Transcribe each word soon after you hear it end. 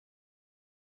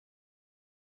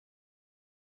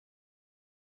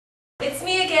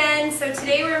again. So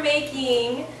today we're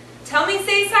making, tell me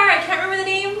Cesar, I can't remember the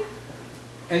name.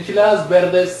 Enchiladas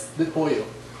Verdes de Pollo.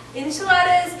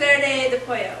 Enchiladas Verde de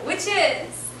Pollo, which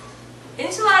is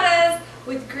enchiladas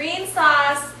with green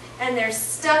sauce and they're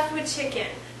stuffed with chicken.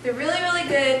 They're really, really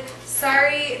good.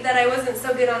 Sorry that I wasn't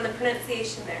so good on the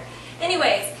pronunciation there.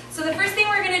 Anyways, so the first thing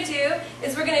we're going to do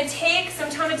is we're going to take some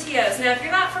tomatillos. Now, if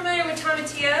you're not familiar with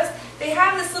tomatillos, they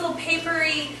have this little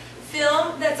papery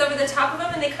film that's over the top of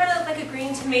them, and they kind of look like a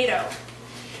green tomato.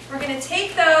 We're going to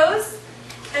take those,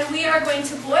 and we are going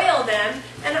to boil them.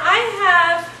 And I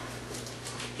have,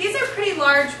 these are pretty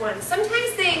large ones.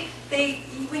 Sometimes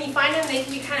when you find them, they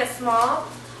can be kind of small.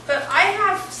 But I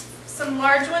have some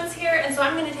large ones here, and so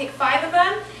I'm going to take 5 of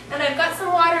them. And I've got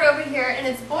some water over here, and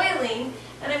it's boiling.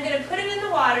 And I'm going to put it in the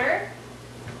water.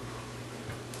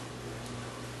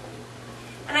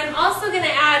 And I'm also going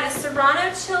to add a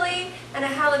serrano chili and a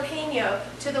jalapeno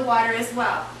to the water as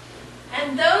well.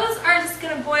 And those are just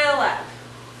going to boil up.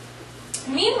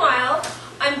 Meanwhile,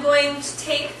 I'm going to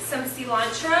take some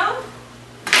cilantro,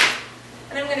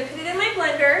 and I'm going to put it in my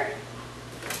blender,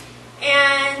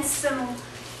 and some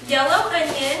yellow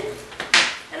onion.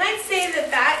 And I'd say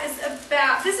that is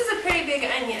about, this is a pretty big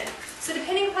onion. So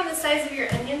depending upon the size of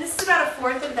your onion, this is about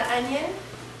 1/4 of the onion.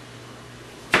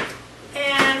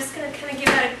 And I'm just going to kind of give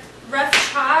that a rough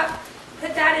chop.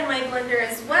 Put that in my blender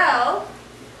as well.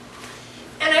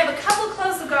 And I have a couple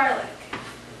cloves of garlic.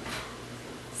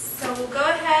 So we'll go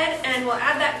ahead and we'll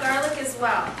add that garlic as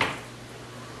well.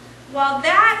 While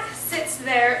that sits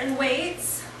there and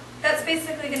waits, that's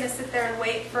basically going to sit there and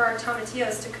wait for our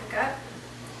tomatillos to cook up.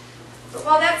 But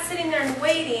while that's sitting there and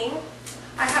waiting,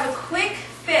 I have a quick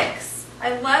fix.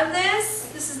 I love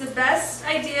this. This is the best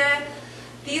idea.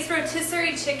 These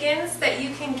rotisserie chickens that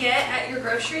you can get at your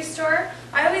grocery store.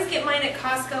 I always get mine at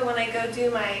Costco when I go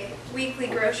do my weekly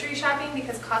grocery shopping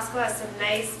because Costco has some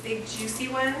nice, big, juicy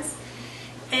ones.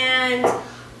 And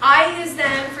I use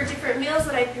them for different meals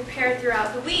that I prepare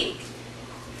throughout the week.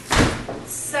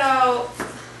 So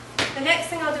the next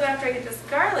thing I'll do after I get this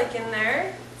garlic in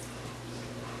there,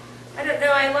 I don't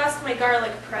know, I lost my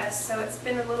garlic press, so it's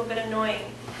been a little bit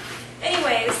annoying.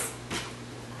 Anyways,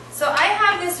 so I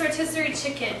have this rotisserie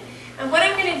chicken, and what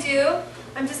I'm going to do,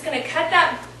 I'm just going to cut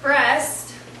that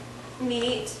breast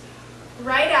meat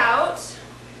right out,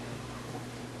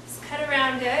 just cut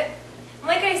around it. And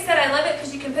like I said, I love it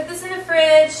because you can put this in the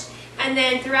fridge, and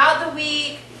then throughout the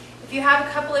week, if you have a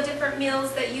couple of different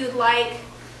meals that you'd like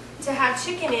to have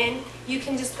chicken in, you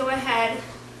can just go ahead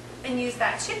and use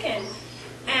that chicken.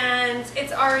 And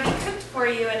it's already cooked for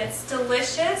you, and it's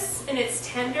delicious, and it's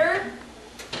tender.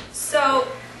 So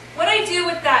what I do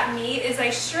with that meat is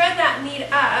I shred that meat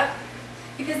up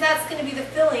because that's going to be the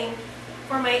filling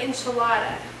for my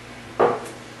enchilada.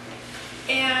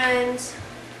 And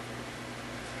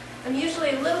I'm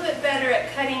usually a little bit better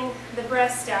at cutting the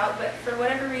breast out, but for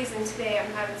whatever reason today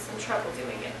I'm having some trouble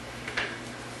doing it.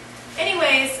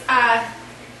 Anyways,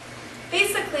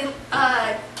 basically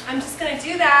I'm just going to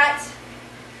do that.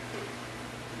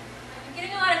 I'm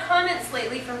getting a lot of comments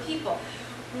lately from people.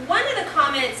 One of the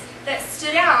comments that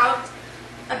stood out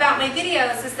about my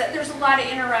videos is that there's a lot of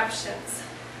interruptions.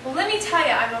 Well, let me tell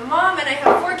you, I'm a mom and I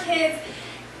have 4 kids,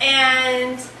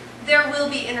 and there will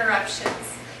be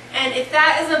interruptions. And if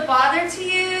that is a bother to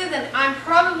you, then I'm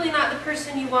probably not the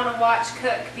person you want to watch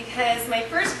cook, because my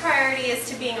first priority is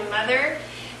to being a mother,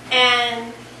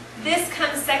 and this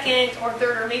comes second or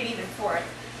third or maybe even fourth.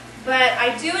 But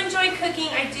I do enjoy cooking.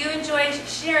 I do enjoy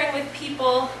sharing with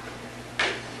people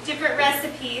different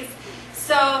recipes.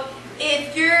 So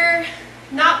if you're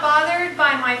not bothered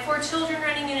by my 4 children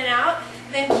running in and out,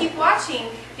 then keep watching,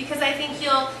 because I think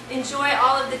you'll enjoy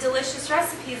all of the delicious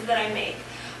recipes that I make.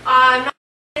 I'm not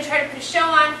going to try to put a show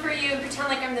on for you and pretend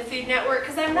like I'm the Food Network,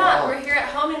 because I'm not. We're here at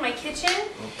home in my kitchen,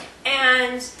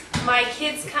 and my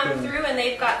kids come through and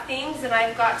they've got things and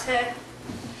I've got to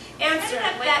answer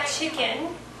them. Like that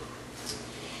chicken.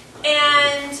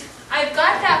 And I've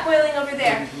got that boiling over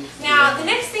there. Now, the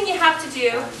next thing you have to do,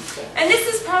 and this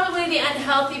is probably the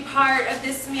unhealthy part of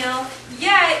this meal,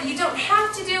 yet you don't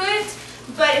have to do it,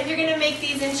 but if you're going to make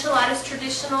these enchiladas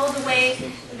traditional the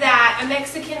way that a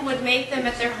Mexican would make them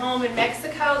at their home in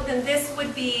Mexico, then this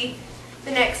would be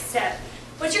the next step.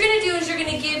 What you're going to do is you're going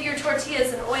to give your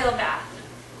tortillas an oil bath.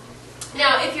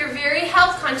 Now, if you're very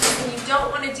health conscious and you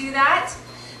don't want to do that,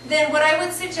 then what I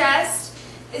would suggest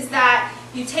is that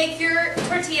you take your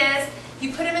tortillas, you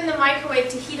put them in the microwave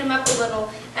to heat them up a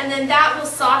little, and then that will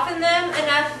soften them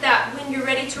enough that when you're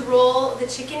ready to roll the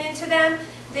chicken into them,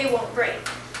 they won't break.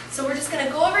 So we're just going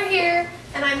to go over here,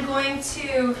 and I'm going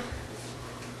to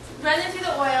run them through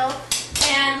the oil,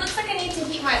 And looks like I need to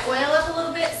heat my oil up a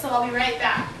little bit, so I'll be right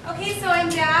back. Okay, so I'm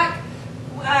back.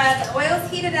 The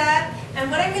oil's heated up, and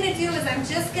what I'm going to do is I'm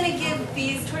just going to give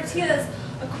these tortillas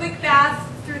a quick bath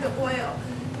through the oil.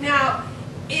 Now,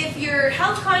 if you're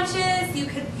health conscious, you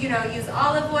could, use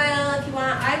olive oil if you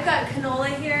want. I've got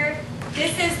canola here.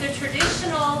 This is the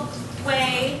traditional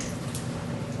way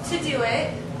to do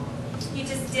it. You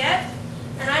just dip,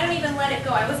 and I don't even let it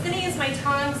go. I was going to use my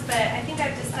tongs, but I think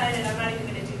I've decided I'm not even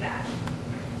going to do that.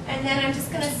 And then I'm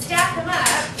just going to stack them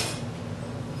up.